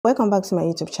Welcome back to my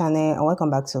YouTube channel and welcome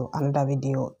back to another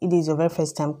video. It is your very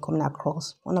first time coming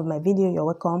across one of my videos, you're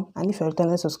welcome. And if you're a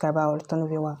returning subscriber or returning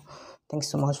viewer, thanks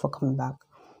so much for coming back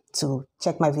to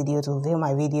check my video, to view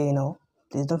my video.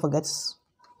 Please don't forget to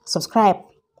subscribe,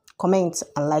 comment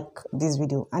and like this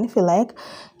video, and if you like,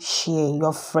 share.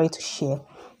 You're free to share.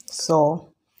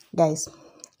 So guys,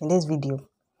 in this video,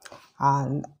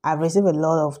 and I've received a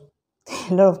lot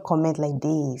of comment like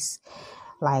this.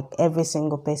 Like every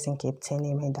single person kept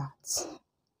telling me that.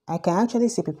 I can actually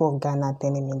see people of Ghana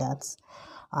telling me that.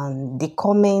 And the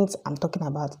comment I'm talking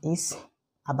about is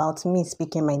about me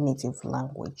speaking my native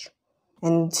language.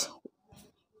 And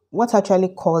what actually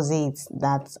causes it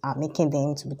that are making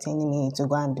them to be telling me to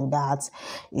go and do that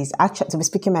is actually to be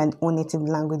speaking my own native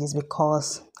language is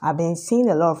because I've been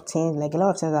seeing a lot of things, like a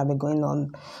lot of things that have been going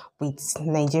on with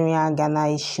Nigerian, Ghana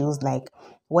issues, like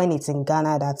when it's in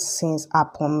Ghana that since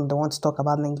happen, they want to talk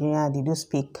about Nigeria, they do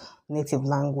speak native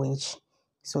language.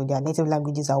 So their native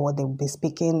languages are what they'll be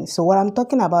speaking. So what I'm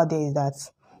talking about there is that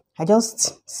I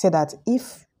just say that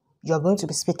if you're going to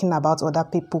be speaking about other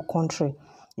people country,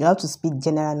 you have to speak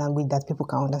general language that people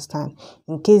can understand.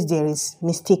 In case there is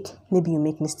mistake, maybe you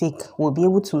make mistake, we'll be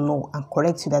able to know and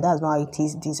correct you that that's not how it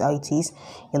is, this is how it is.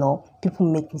 People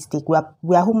make mistake. We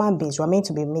are human beings. We are meant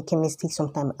to be making mistakes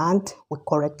sometimes and we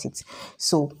correct it.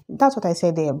 So that's what I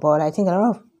said there. But I think a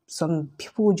lot of some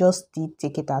people just did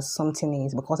take it as something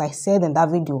else, because I said in that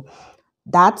video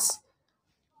that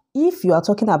if you are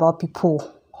talking about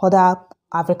people, other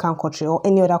African country or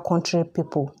any other country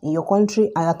people in your country,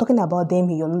 and you're talking about them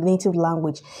in your native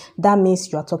language, that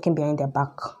means you are talking behind their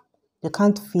back. You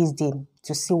can't face them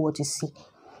to see what you see.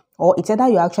 Or it's either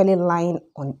you're actually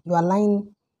you are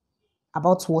lying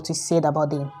about what you said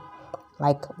about them.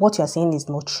 Like what you're saying is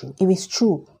not true. If it's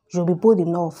true, you'll be bold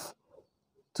enough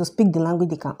to speak the language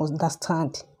they can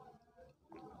understand.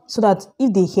 So that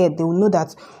if they hear, they will know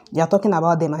that you're talking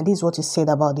about them and this is what you said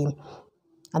about them.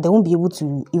 And they won't be able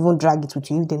to even drag it with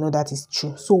you if they know that it's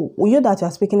true. So you that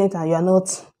you're speaking it and you're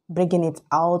not bringing it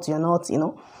out, you're not,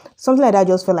 something like that,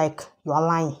 just feel like you are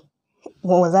lying.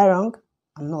 Was I wrong?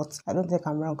 I'm not. I don't think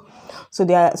I'm wrong. So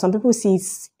there are some people see it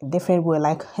a different way,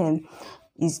 like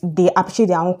they appreciate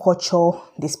their own culture,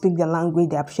 they speak their language,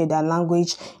 they appreciate their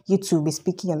language. You too be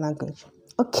speaking your language.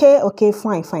 Okay,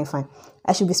 fine.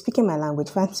 I should be speaking my language.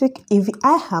 If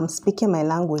I am speaking my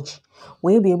language,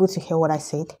 will you be able to hear what I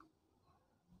said?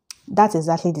 That's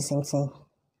exactly the same thing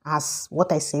as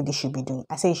what I said they should be doing.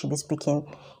 I say you should be speaking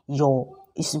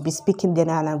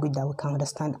general language that we can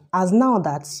understand. As now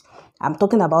that I'm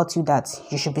talking about you, that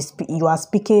you are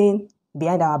speaking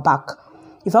behind our back.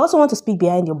 If I also want to speak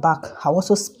behind your back, I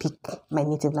also speak my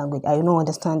native language. I don't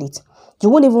understand it. You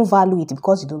won't even value it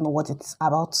because you don't know what it's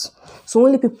about. So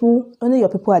only your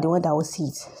people are the one that will see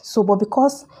it. So, but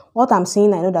because what I'm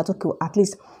saying, I know that, okay, at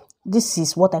least this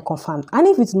is what I confirmed. And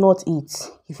if it's not it,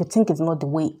 if you think it's not the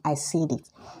way I said it,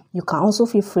 you can also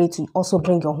feel free to also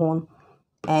bring your own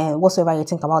and whatsoever you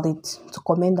think about it to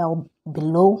comment down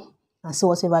below and say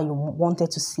whatever you wanted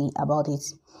to see about it.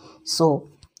 So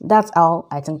that's how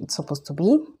I think it's supposed to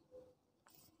be.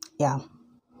 Yeah.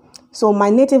 So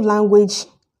my native language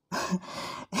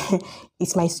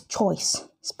is my choice.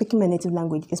 Speaking my native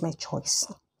language is my choice.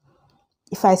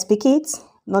 If I speak it,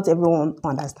 not everyone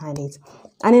understands it.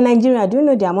 And in Nigeria, do you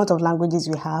know the amount of languages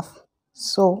we have?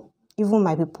 So even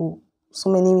my people, so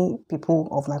many people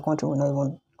of my country will not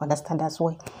even understand as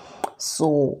well.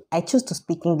 So I choose to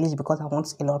speak English because I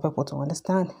want a lot of people to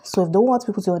understand. So if they want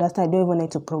people to understand, you don't even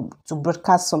need to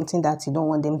broadcast something that you don't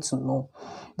want them to know,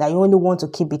 that you only want to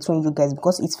keep between you guys,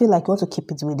 because it feels like you want to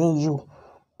keep it within you,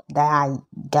 that are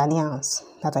Ghanaians.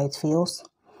 That's how it feels.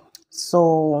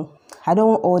 So I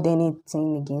don't hold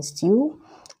anything against you.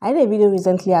 I did a video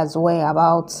recently as well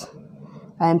about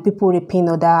people ripping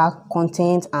other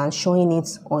content and showing it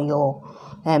on your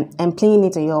and playing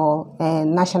it on your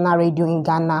national radio in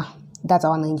Ghana. That's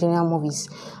our Nigerian movies.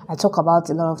 I talk about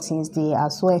a lot of things there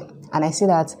as well. And I say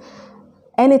that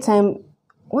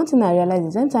one thing I realize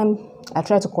is anytime I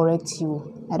try to correct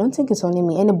you, I don't think it's only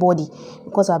me, anybody,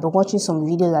 because I've been watching some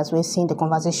videos as well, seeing the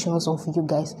conversations of you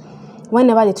guys.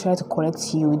 Whenever they try to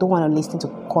correct you, you don't want to listen to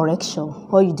correction.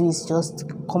 All you do is just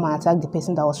come and attack the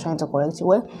person that was trying to correct you.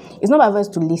 Well, it's not by force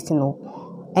to listen,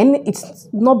 no. And it's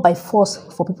not by force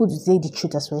for people to say the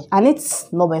truth as well. And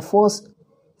it's not by force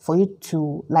for you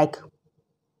to, like,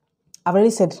 I've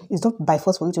already said, it's not by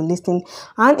force for you to listen.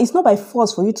 And it's not by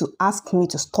force for you to ask me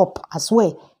to stop as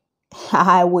well.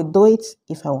 I would do it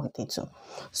if I wanted to.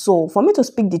 So for me to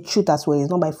speak the truth as well, it's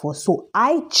not by force. So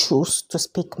I choose to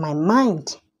speak my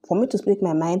mind. For me to speak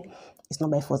my mind, it's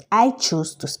not by force. I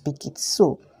choose to speak it.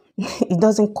 So It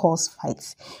doesn't cause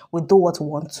fights. We do what we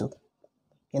want to.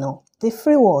 The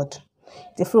free world.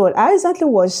 The free world. I recently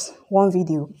watched one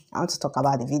video. I want to talk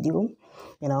about the video,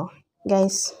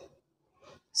 guys.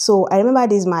 So I remember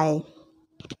this my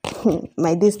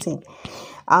this thing.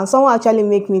 And someone actually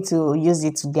make me to use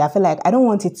it today. I feel like I don't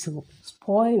want it to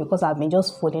spoil because I've been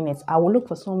just folding it. I will look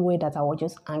for some way that I will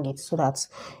just hang it so that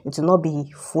it will not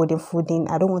be folding.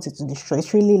 I don't want it to destroy.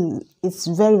 It's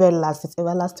very, very last. It's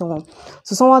everlasting one.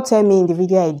 So someone tell me in the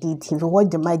video I did, if you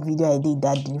watch the mic video I did,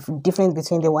 that the difference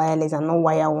between the wireless and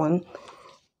non-wire one,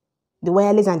 the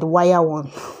wireless and the wire one,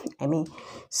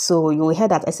 so you will hear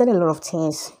that I said a lot of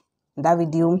things in that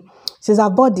video. Since I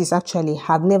bought this, actually,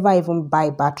 I've never even buy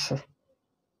battery.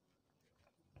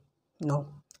 No,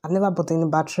 I've never bought any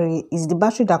battery. It's the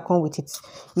battery that comes with it.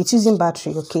 It's using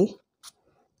battery, okay?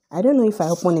 I don't know if I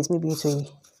open it, maybe it will.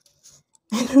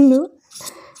 I don't know.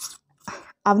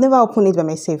 I've never opened it by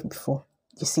myself before.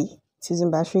 You see, it's using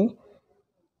battery.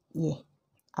 Yeah,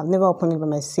 I've never opened it by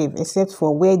myself, except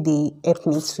for where they helped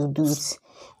me to do it.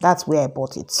 That's where I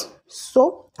bought it.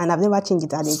 So, and I've never changed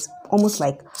it, and it's almost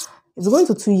like, it's going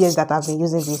to 2 years that I've been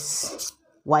using this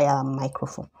wire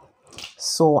microphone.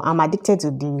 So I'm addicted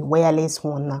to the wireless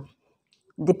one now.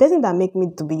 The person that make me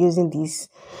to be using this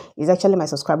is actually my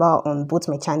subscriber on both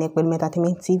my channel,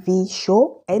 PELUMIENTERTAINMENTTV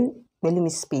show and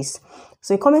Pelumi Space.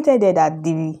 So he commented there that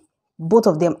both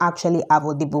of them actually have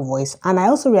audible voice. And I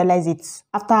also realized it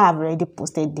after I've already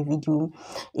posted the video.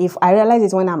 If I realize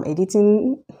it when I'm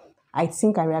editing, I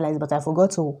think I realized, but I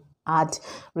forgot to add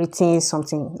written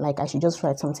something. Like I should just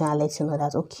write something and let you know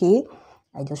that, okay,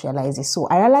 I just realized it. So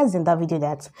I realized in that video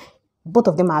that both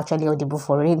of them are actually audible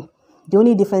for it. The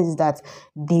only difference is that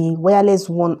the wireless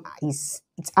one it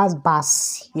has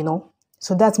bass,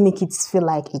 so that makes it feel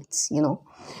like it's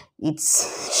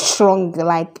strong,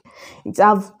 like it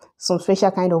have some special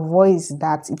kind of voice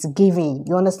that it's giving,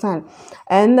 you understand?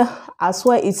 And as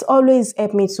well, it's always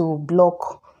helped me to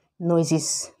block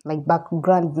noises, like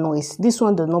background noise. This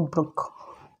one does not block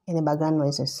any background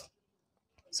noises.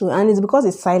 So, and it's because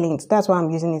it's silent. That's why I'm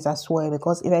using it as well.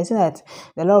 Because if I see that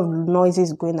there are a lot of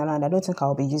noises going around, I don't think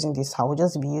I'll be using this. I will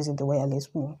just be using the wireless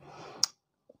one.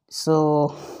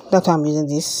 So that's why I'm using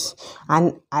this.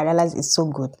 And I realize it's so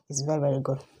good. It's very, very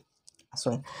good as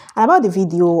well. And about the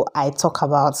video I talk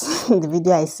about, the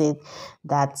video I said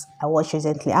that I watched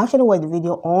recently. I actually watched the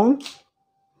video on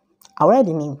our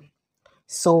name.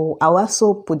 So I'll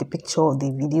also put the picture of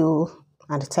the video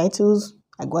and the titles,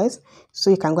 guys, so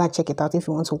you can go and check it out if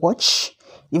you want to watch.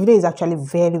 The video is actually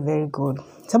very, very good.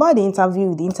 It's about the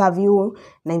interview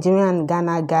Nigerian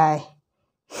Ghana guy.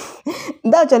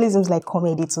 That actually seems like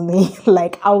comedy to me.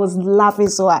 Like I was laughing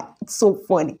so hard. It's so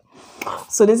funny.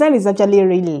 So the sign is actually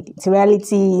real. It's a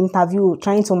reality interview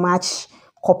trying to match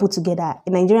couple together, a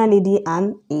Nigerian lady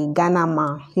and a Ghana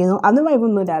man. I've never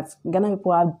even known that Ghana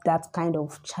people have that kind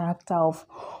of character, of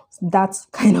that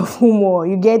kind of humor.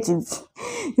 You get it?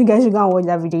 You guys should go and watch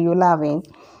that video. You're laughing.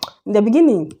 In the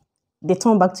beginning, they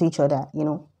turn back to each other,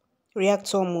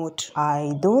 Reactor mode.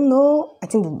 I don't know. I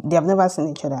think they have never seen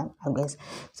each other, I guess.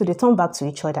 So they turn back to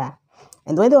each other.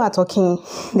 And when they were talking,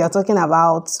 they are talking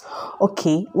about,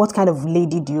 okay, what kind of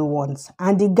lady do you want?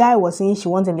 And the guy was saying she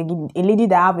wants a lady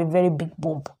that have a very big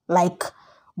bump, like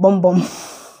bum.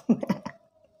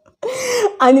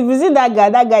 And if you see that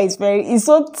guy is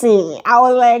so thin. I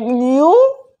was like,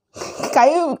 can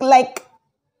you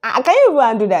even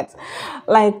handle that?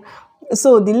 Like,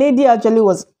 so the lady actually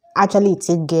was a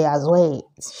thick girl as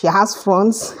well. She has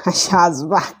fronts and she has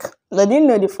back. But didn't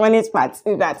know the funniest part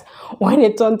is that when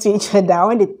they turn to each other,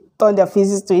 when they turn their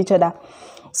faces to each other.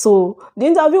 So the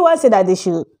interviewer said that they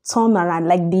should turn around,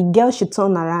 like the girl should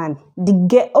turn around.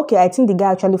 I think the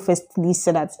guy actually firstly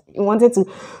said that he wanted to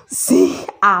see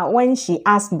her when she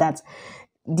asked that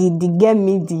the girl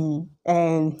made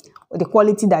the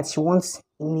quality that she wants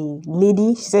in a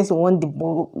lady. She says she wants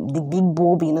the big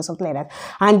boob, something like that.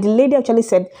 And the lady actually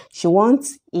said she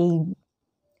wants a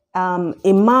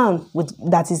man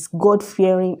that is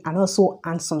God-fearing and also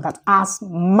handsome, that has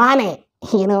money.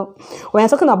 When I'm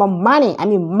talking about money, I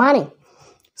mean money.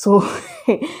 So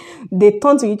they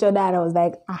turned to each other and I was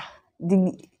like,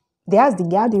 they asked the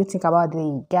guy, how do you think about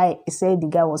the guy? He said the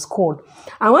guy was cold.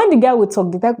 And when the guy would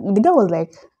talk, the guy was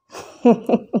like,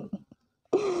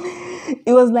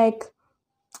 it was like,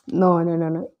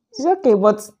 no. It's okay,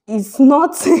 but it's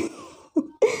not,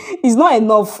 it's not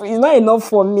enough. It's not enough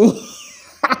for me.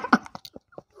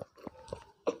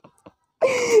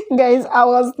 Guys, I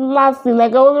was laughing,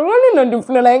 like I was running on the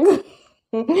floor, like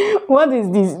What is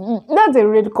this? That's a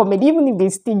red comedy. Even if they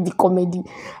stage the comedy,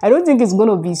 I don't think it's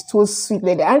gonna be so sweet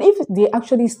like that. And if they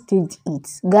actually staged it,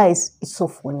 guys, it's so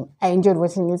funny. I enjoyed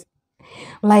watching it.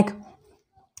 Like,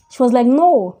 she was like,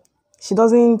 no, she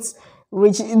doesn't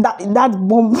reach that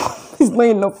bomb is not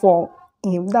enough for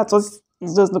him. That's what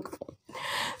he's just looking for.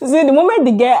 See, the moment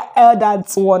the girl held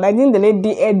that one, I think the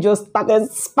lady head just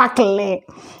started sparkling.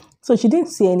 So she didn't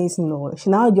say anything. No, she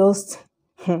now just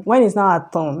when it's now her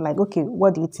turn, like, okay,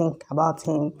 what do you think about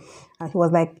him? And he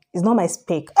was like, it's not my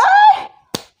spec.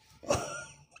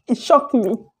 It shocked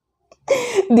me.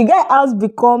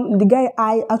 The guy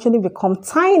I actually become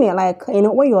tiny. Like, you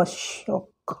know, when you're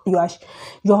shocked,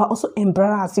 you're also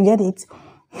embarrassed. You get it?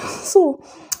 So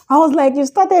I was like, you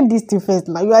started this thing first.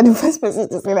 Like, you are the first person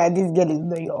to say that this girl is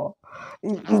not your.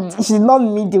 She's not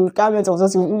me. The requirements of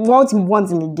just what you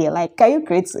want in a girl. Like, can you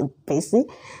create a person?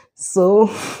 So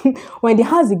when they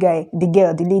asked the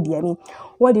lady, I mean,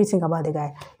 what do you think about the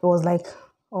guy? It was like,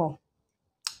 oh,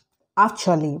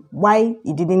 actually, why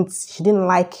she didn't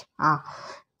like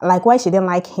like why she didn't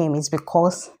like him is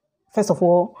because, first of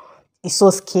all, he's so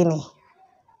skinny.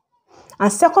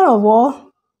 And second of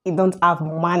all, he don't have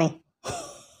money.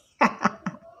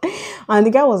 And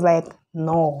the guy was like,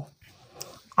 no,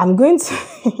 I'm going to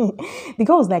the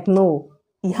guy was like, no,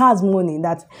 he has money.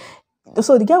 That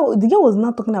so the guy was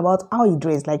not talking about how he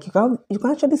dressed. Like, you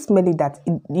can actually smell it that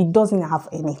he doesn't have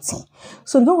anything.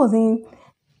 So the guy was saying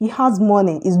he has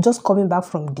money. He's just coming back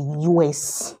from the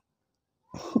US.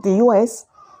 The US.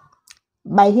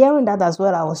 By hearing that as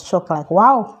well, I was shocked. Like,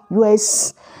 wow,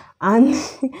 US. And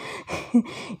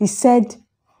they said,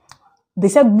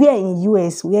 where in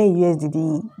US did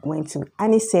he went to?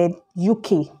 And he said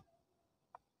UK.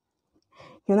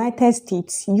 United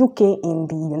States, UK in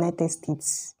the United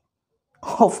States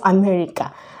of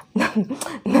America.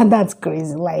 Now that's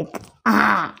crazy. Like,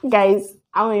 guys,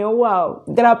 I mean, wow,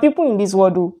 there are people in this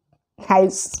world who, I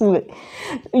swear.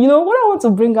 You know what I want to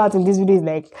bring out in this video is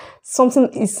like something.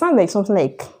 It sounds like something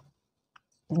like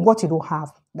what you don't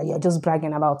have that you're just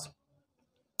bragging about.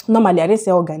 Normally, I didn't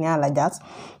say all Ghanaian like that,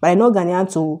 but I know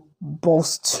Ghanaian to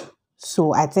boast.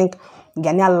 So I think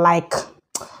Ghanaian like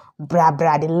bra,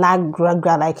 they like gra,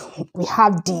 like, we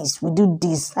have this, we do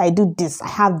this, I do this, I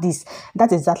have this.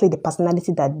 That's exactly the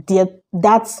personality that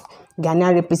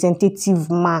Ghanaian representative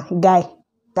guy,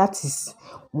 that is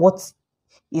what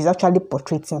is actually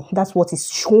portraying. That's what is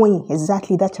showing,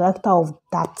 exactly that character of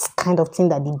that kind of thing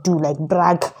that they do, like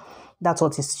brag. That's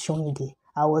what is showing there.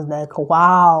 I was like,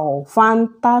 wow,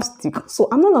 fantastic. So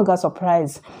I'm no longer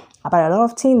surprised about a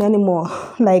lot of things anymore.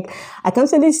 Like, I can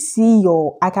actually see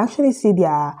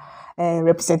their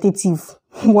representative,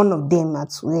 one of them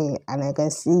at where, and I can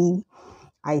see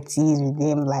ITs with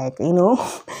them. Like, you know,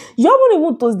 you haven't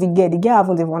even told the girl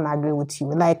haven't even agree with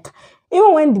you. Like,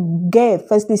 even when the girl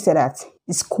firstly said that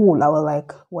it's cool, I was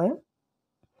like, well.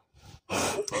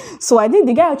 So I think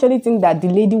the guy actually think that the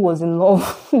lady was in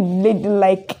love, the lady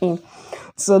like him.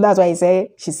 So that's why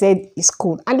she said it's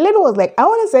cool. And the lady was like, I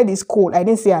only said it's cool. I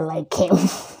didn't say I like him.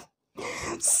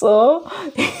 So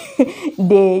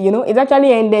it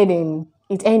actually ended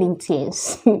in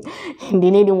tears. They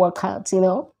didn't work out, you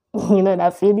know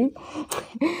that feeling.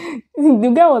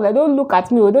 The guy was like, don't look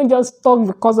at me, or don't just talk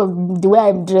because of the way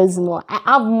I'm dressed. I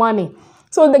have money.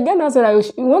 So the guy now said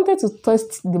he wanted to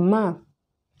test the man.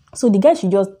 So the guy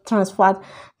should just transfer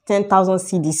 10,000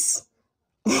 CDs,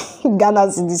 Ghana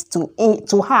CDs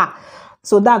to her.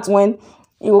 So that's when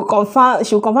she will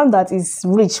confirm that he's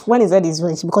rich. When he said he's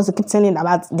rich, because he keeps saying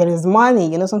about there is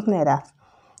money, something like that.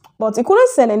 But he couldn't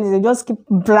say anything, they just keep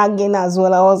bragging as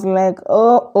well. I was like,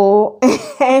 oh,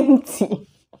 empty.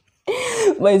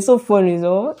 But it's so funny,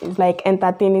 though. It's like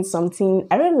entertaining something.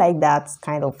 I really like that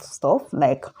kind of stuff,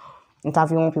 like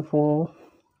interviewing people.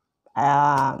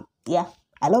 Yeah,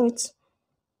 I love it.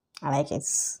 I like it.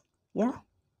 Yeah.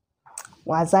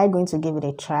 Was I going to give it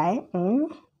a try?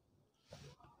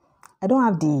 I don't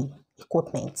have the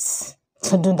equipment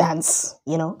to do that,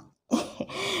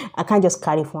 I can't just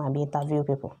carry phone and be interview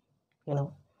people, I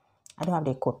don't have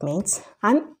the equipment.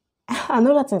 And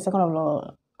another thing, second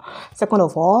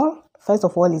of all, first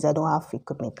of all is I don't have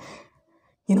equipment.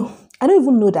 I don't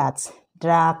even know that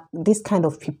there are this kind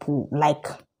of people, like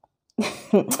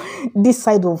this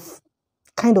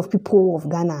kind of people of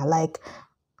Ghana, like,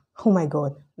 oh my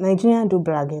God, Nigerians do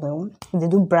brag, they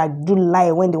do brag, do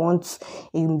lie when they want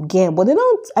a game, but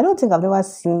I don't think I've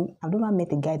never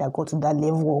met a guy that got to that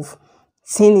level of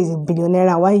saying he's a billionaire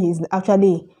and why he's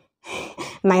actually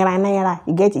naira,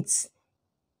 you get it?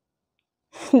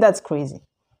 That's crazy.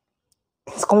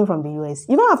 It's coming from the US.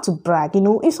 You don't have to brag,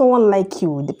 if someone like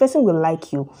you, the person will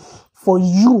like you for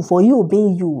you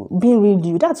being real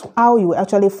you. That's how you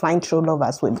actually find true love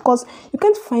as well, because you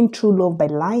can't find true love by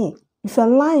lying. If you're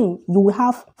lying, you will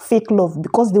have fake love,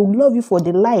 because they will love you for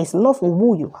the lies, not for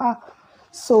who you are.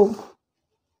 So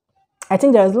I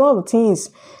think there's a lot of things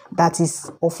that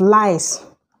is of lies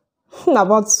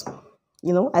about,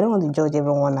 I don't want to judge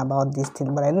everyone about this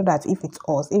thing, but I know that if it's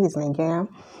us, if it's Nigerian,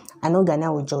 I know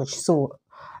Ghana will judge. So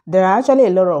there are actually a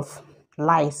lot of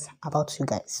lies about you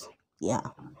guys. Yeah.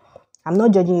 I'm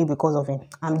not judging you because of it.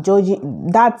 I'm judging,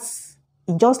 that's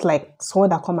just like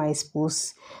someone that come and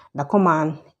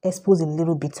expose a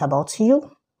little bit about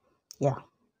you. Yeah.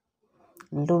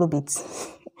 A little bit.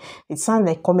 It sounds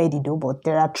like comedy though, but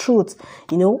there are truths.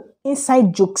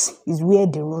 Inside jokes is where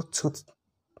the real truth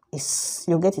is.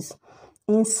 You get it?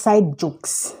 Inside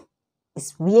jokes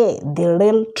is where the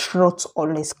real truth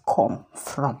always come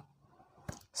from.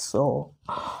 So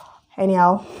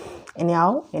anyhow,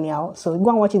 so go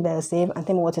and watch it by yourself and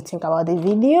tell me what you think about the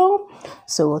video.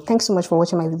 So thanks so much for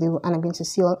watching my video, and I'm going to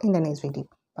see you all in the next video.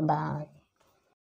 Bye bye.